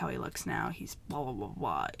don't like how he looks now, he's blah blah blah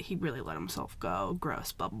blah, he really let himself go,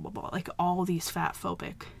 gross, blah blah blah blah, like, all these fat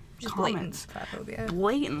phobic just comments,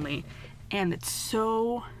 blatantly. And it's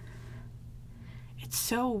so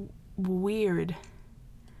weird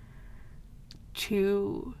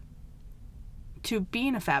to be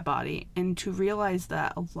in a fat body and to realize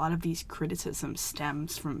that a lot of these criticisms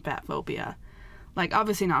stems from fat phobia. Like,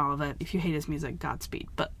 obviously not all of it. If you hate his music, Godspeed.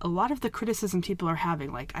 But a lot of the criticism people are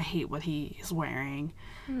having, like, I hate what he is wearing.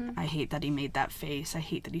 I hate that he made that face. I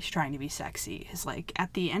hate that he's trying to be sexy. Is like,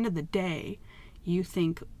 at the end of the day, you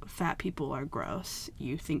think fat people are gross.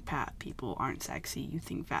 You think fat people aren't sexy. You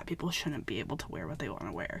think fat people shouldn't be able to wear what they want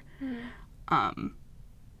to wear. And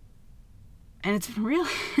it's been really...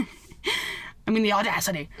 I mean, the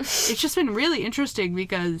audacity. It's just been really interesting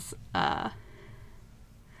because, yeah,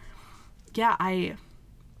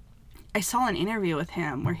 I saw an interview with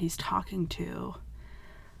him where he's talking to,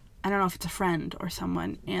 I don't know if it's a friend or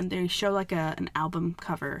someone, and they show like an album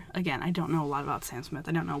cover. Again, I don't know a lot about Sam Smith.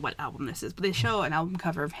 I don't know what album this is, but they show an album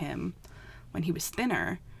cover of him when he was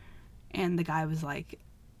thinner, and the guy was like,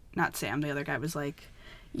 not Sam, the other guy was like,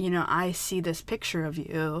 you know, I see this picture of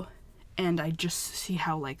you, and I just see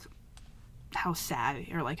how sad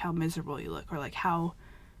or like how miserable you look, or like how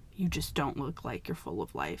you just don't look like you're full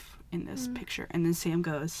of life in this picture. And then Sam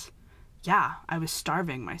goes, yeah, I was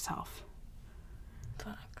starving myself.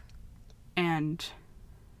 Fuck. And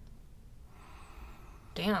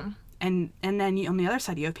damn. And then on the other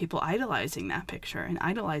side, you have people idolizing that picture and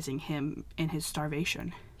idolizing him in his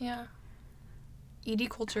starvation. Yeah. ED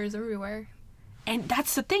culture is everywhere. And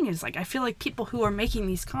that's the thing, is like, I feel like people who are making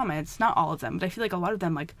these comments, not all of them, but I feel like a lot of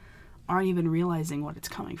them like aren't even realizing what it's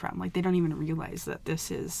coming from. Like, they don't even realize that this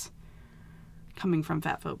is coming from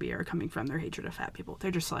fat phobia or coming from their hatred of fat people. They're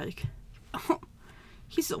just like, oh,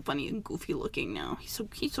 he's so funny and goofy looking now. He's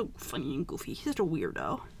so funny and goofy. He's such a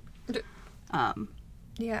weirdo.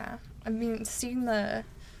 Yeah. I mean, seeing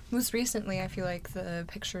most recently, I feel like the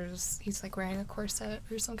pictures, he's like wearing a corset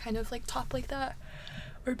or some kind of like top like that,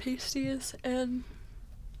 or pasties, and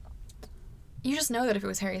you just know that if it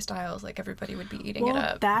was Harry Styles, like, everybody would be eating it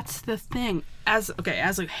up. That's the thing. As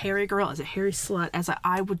a hairy girl, as a hairy slut,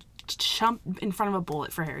 I would jump in front of a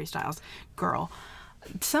bullet for Harry Styles. Girl,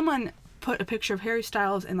 someone put a picture of Harry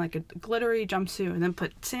Styles in like a glittery jumpsuit, and then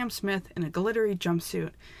put Sam Smith in a glittery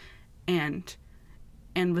jumpsuit, and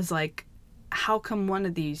was like, how come one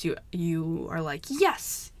of these you are like,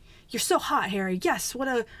 yes, you're so hot, Harry, yes, what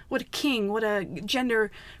a king, what a gender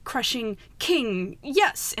crushing king,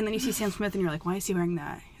 yes. And then you see Sam Smith and you're like, why is he wearing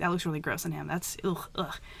that? That looks really gross on him. That's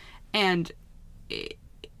ugh. And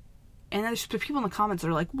there's people in the comments that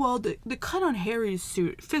are like, well, the cut on Harry's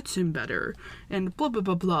suit fits him better, and blah blah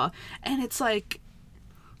blah blah. And it's like,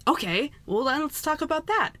 okay, well then let's talk about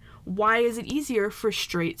that. Why is it easier for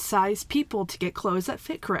straight sized people to get clothes that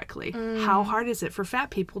fit correctly? How hard is it for fat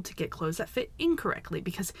people to get clothes that fit incorrectly?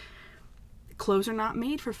 Because clothes are not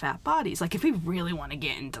made for fat bodies. Like, if we really want to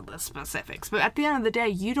get into the specifics, but at the end of the day,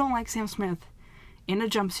 you don't like Sam Smith in a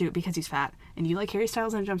jumpsuit because he's fat, and you like Harry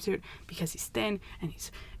Styles in a jumpsuit because he's thin and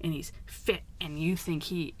he's fit, and you think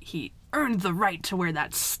he earned the right to wear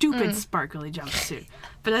that stupid sparkly jumpsuit.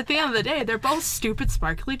 But at the end of the day, they're both stupid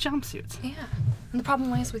sparkly jumpsuits. Yeah. And the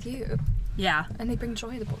problem lies with you. Yeah. And they bring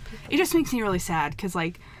joy to both people. It just makes me really sad, because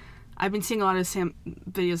like, I've been seeing a lot of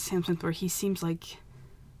videos of Sam Smith where he seems like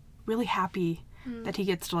really happy that he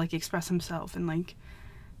gets to like express himself and like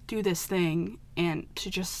do this thing, and to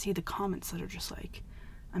just see the comments that are just like,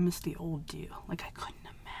 I miss the old you. Like, I couldn't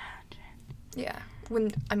imagine. Yeah.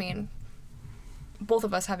 When, I mean, both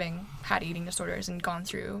of us having had eating disorders and gone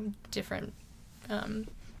through different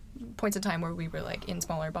points in time where we were like in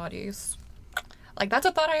smaller bodies, like, that's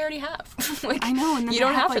a thought I already have. Like, I know, and then you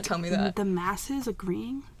don't have like, to tell me that. The masses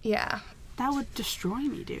agreeing. Yeah. That would destroy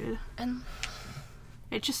me, dude. And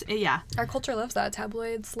it just, yeah. our culture loves that.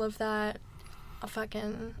 Tabloids love that.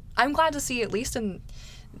 I'm glad to see, at least in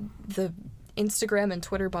the Instagram and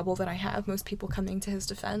Twitter bubble that I have, most people coming to his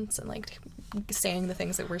defense and like saying the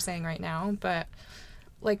things that we're saying right now. But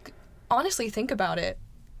like, honestly, think about it.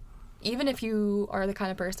 Even if you are the kind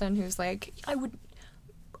of person who's like,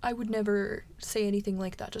 I would never say anything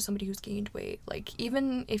like that to somebody who's gained weight. Like,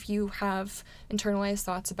 even if you have internalized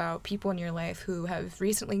thoughts about people in your life who have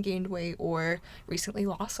recently gained weight or recently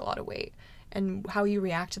lost a lot of weight, and how you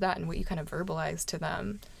react to that and what you kind of verbalize to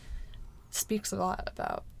them speaks a lot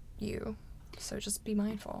about you. So just be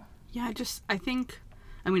mindful. Yeah, I think,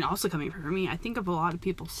 I mean, also coming from me, I think if a lot of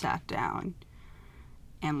people sat down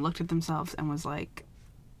and looked at themselves and was like,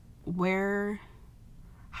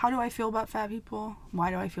 how do I feel about fat people? Why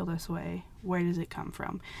do I feel this way? Where does it come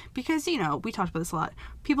from? Because, you know, we talked about this a lot.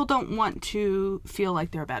 People don't want to feel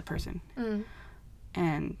like they're a bad person.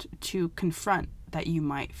 And to confront that you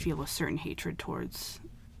might feel a certain hatred towards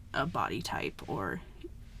a body type or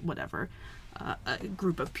whatever, a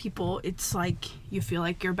group of people, it's like you feel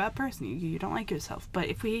like you're a bad person. You don't like yourself. But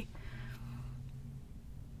if we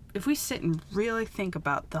sit and really think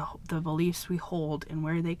about the beliefs we hold and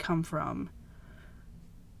where they come from,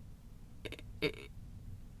 it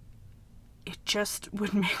just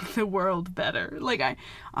would make the world better. Like,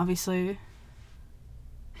 obviously,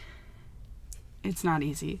 it's not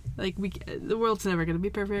easy. Like, the world's never going to be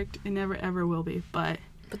perfect. It never, ever will be. But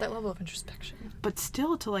that level of introspection. But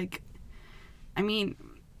still, to, like, I mean,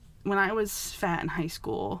 when I was fat in high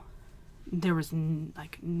school, there was,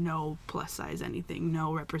 no plus size anything,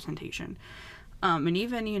 no representation. And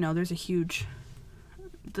even, there's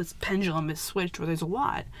this pendulum is switched where there's a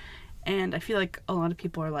lot. And I feel like a lot of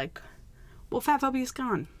people are like, well, fat phobia is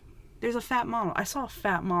gone. There's a fat model. I saw a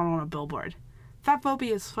fat model on a billboard. Fat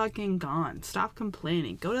phobia is fucking gone. Stop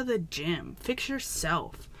complaining. Go to the gym. Fix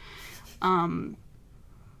yourself. And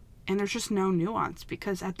there's just no nuance,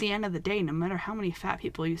 because at the end of the day, no matter how many fat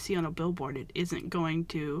people you see on a billboard, it isn't going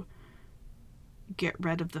to get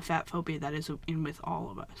rid of the fat phobia that is in with all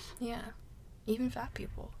of us. Yeah. Even fat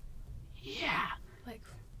people. Yeah. Like,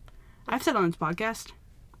 I've said on this podcast,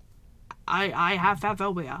 I have fat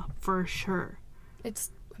phobia, for sure.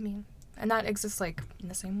 it's, I mean, and that exists, like, in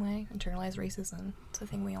the same way. Internalized racism. It's a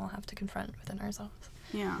thing we all have to confront within ourselves.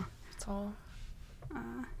 Yeah. It's all...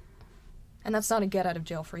 and that's not a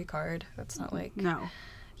get-out-of-jail-free card. That's not like... No.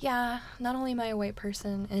 Yeah, not only am I a white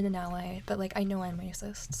person and an ally, but, like, I know I'm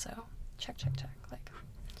racist, so check. Like,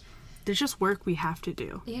 There's just work we have to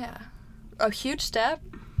do. yeah. A huge step,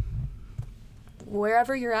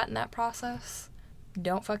 wherever you're at in that process,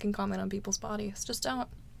 don't fucking comment on people's bodies. Just don't.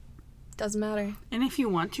 Doesn't matter. And if you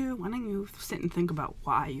want to, why don't you sit and think about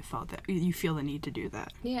why you feel the need to do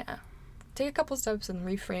that. Yeah. Take a couple steps and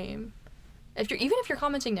reframe. Even if you're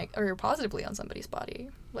commenting or positively on somebody's body,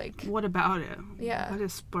 like, What about it? Yeah. What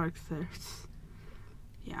has sparked this?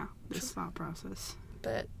 Yeah, this thought process.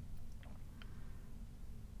 but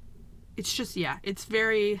It's just, yeah, it's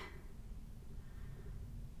very...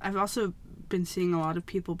 I've also been seeing a lot of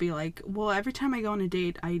people be like, well, every time I go on a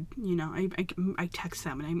date, I text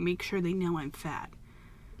them and I make sure they know I'm fat.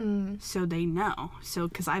 So they know. So,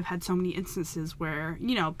 because I've had so many instances where,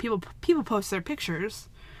 people post their pictures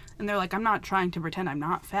and they're like, I'm not trying to pretend I'm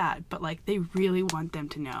not fat, but, like, they really want them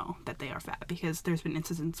to know that they are fat, because there's been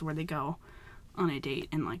instances where they go on a date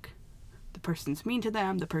and, like, the person's mean to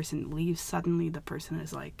them, the person leaves suddenly, the person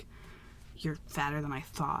is like, you're fatter than I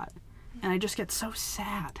thought. And I just get so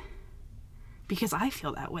sad, because I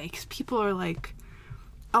feel that way, because people are like,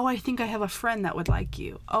 oh, I think I have a friend that would like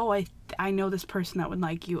you. Oh, I know this person that would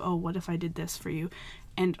like you. Oh, what if I did this for you?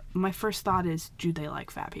 And my first thought is, do they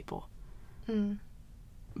like fat people?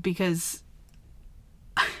 Because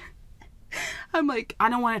I'm like, I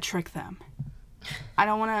don't want to trick them. I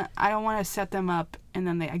don't want to set them up, and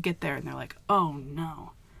then I get there and they're like, oh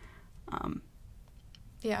no.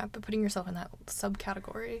 yeah, but putting yourself in that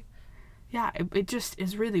subcategory. Yeah, it just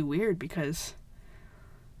is really weird, because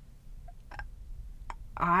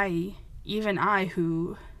I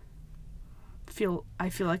who feel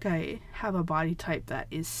like I have a body type that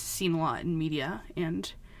is seen a lot in media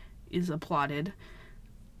and is applauded,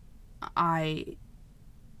 I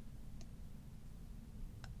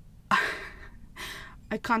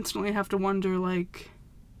constantly have to wonder, like,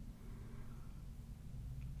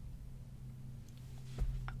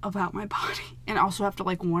 about my body, and also have to,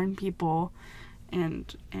 like, warn people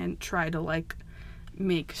and try to, like,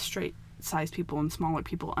 make straight size people and smaller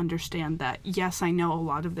people understand that, yes, I know a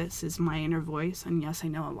lot of this is my inner voice, and yes, I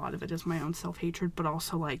know a lot of it is my own self-hatred, but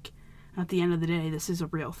also, like, at the end of the day, this is a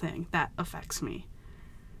real thing that affects me.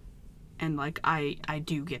 And, like, I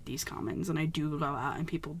do get these comments, and I do go out, and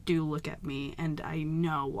people do look at me, and I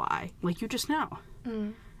know why. Like, you just know.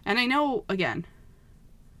 And I know, again,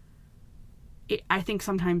 I think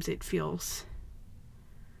sometimes it feels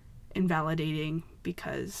invalidating,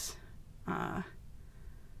 because, at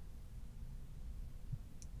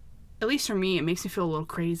least for me, it makes me feel a little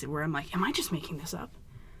crazy, where I'm like, am I just making this up?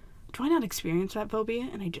 Do I not experience that phobia,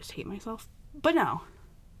 and I just hate myself? But no.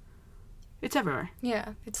 It's everywhere.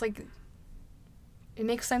 Yeah, it's like, it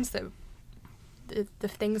makes sense that the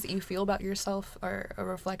things that you feel about yourself are a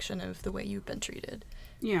reflection of the way you've been treated.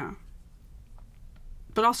 Yeah.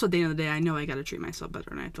 But also, at the end of the day, I know I gotta treat myself better,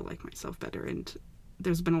 and I have to like myself better, and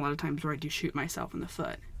there's been a lot of times where I do shoot myself in the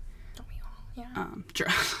foot. Don't we all? Yeah.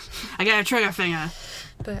 I got a trigger finger.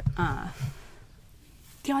 But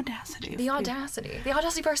The audacity. the audacity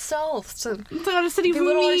of ourselves to The audacity of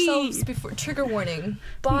belittle me. ourselves before. Trigger warning.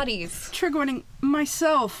 Bodies. Trigger warning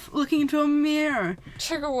myself looking into a mirror.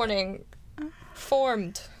 Trigger warning.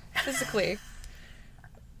 Formed physically.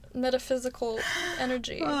 Metaphysical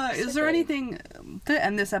energy. Is there anything to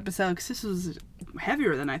end this episode, because this was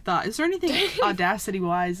heavier than I thought, is there anything audacity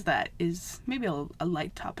wise that is maybe a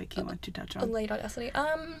light topic you want to touch A on, light audacity.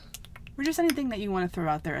 or just anything that you want to throw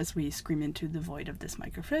out there as we scream into the void of this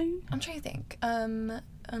microphone? I'm trying to think.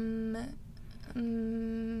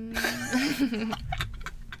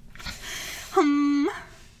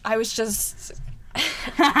 I was just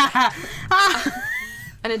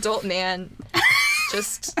an adult man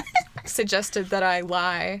just suggested that I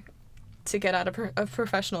lie to get out of a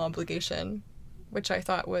professional obligation, which I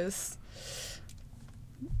thought was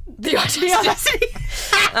the audacity.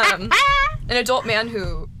 An adult man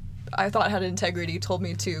who I thought had integrity told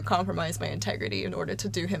me to compromise my integrity in order to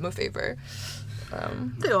do him a favor.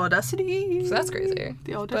 The audacity. So that's crazy.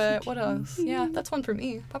 The audacity. But what else? Yeah, that's one for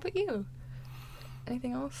me. How about you?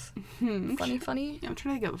 Anything else? Funny? Yeah, I'm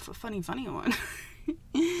trying to think of a funny one.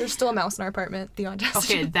 There's still a mouse in our apartment. The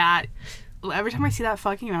audacity. Okay, that. Every time I see that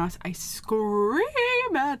fucking mouse, I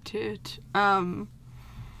scream at it.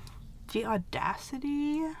 The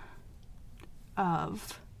audacity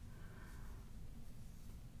of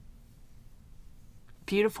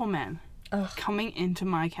beautiful men coming into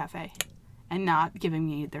my cafe and not giving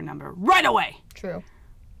me their number right away. True.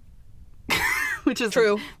 Which is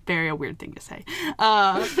True. very a weird thing to say.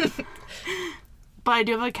 But I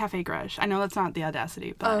do have a cafe crush. I know that's not the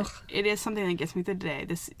audacity, but it is something that gets me through the day.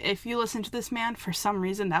 If you listen to this man, for some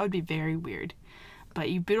reason, that would be very weird. But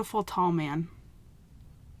you beautiful, tall man,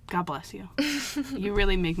 God bless you. You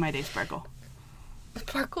really make my day sparkle.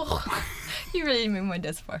 Sparkle. You really made my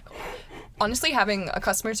day sparkle. Honestly, having a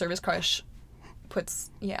customer service crush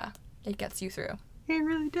it gets you through. It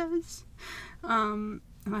really does. And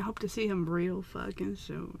I hope to see him real fucking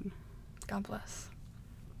soon. God bless.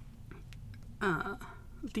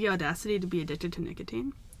 The audacity to be addicted to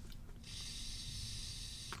nicotine.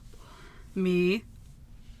 Me.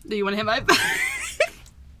 Do you want to hit my...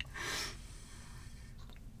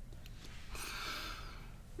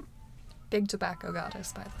 Big Tobacco got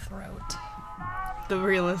us by the throat. The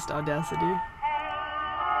realist audacity.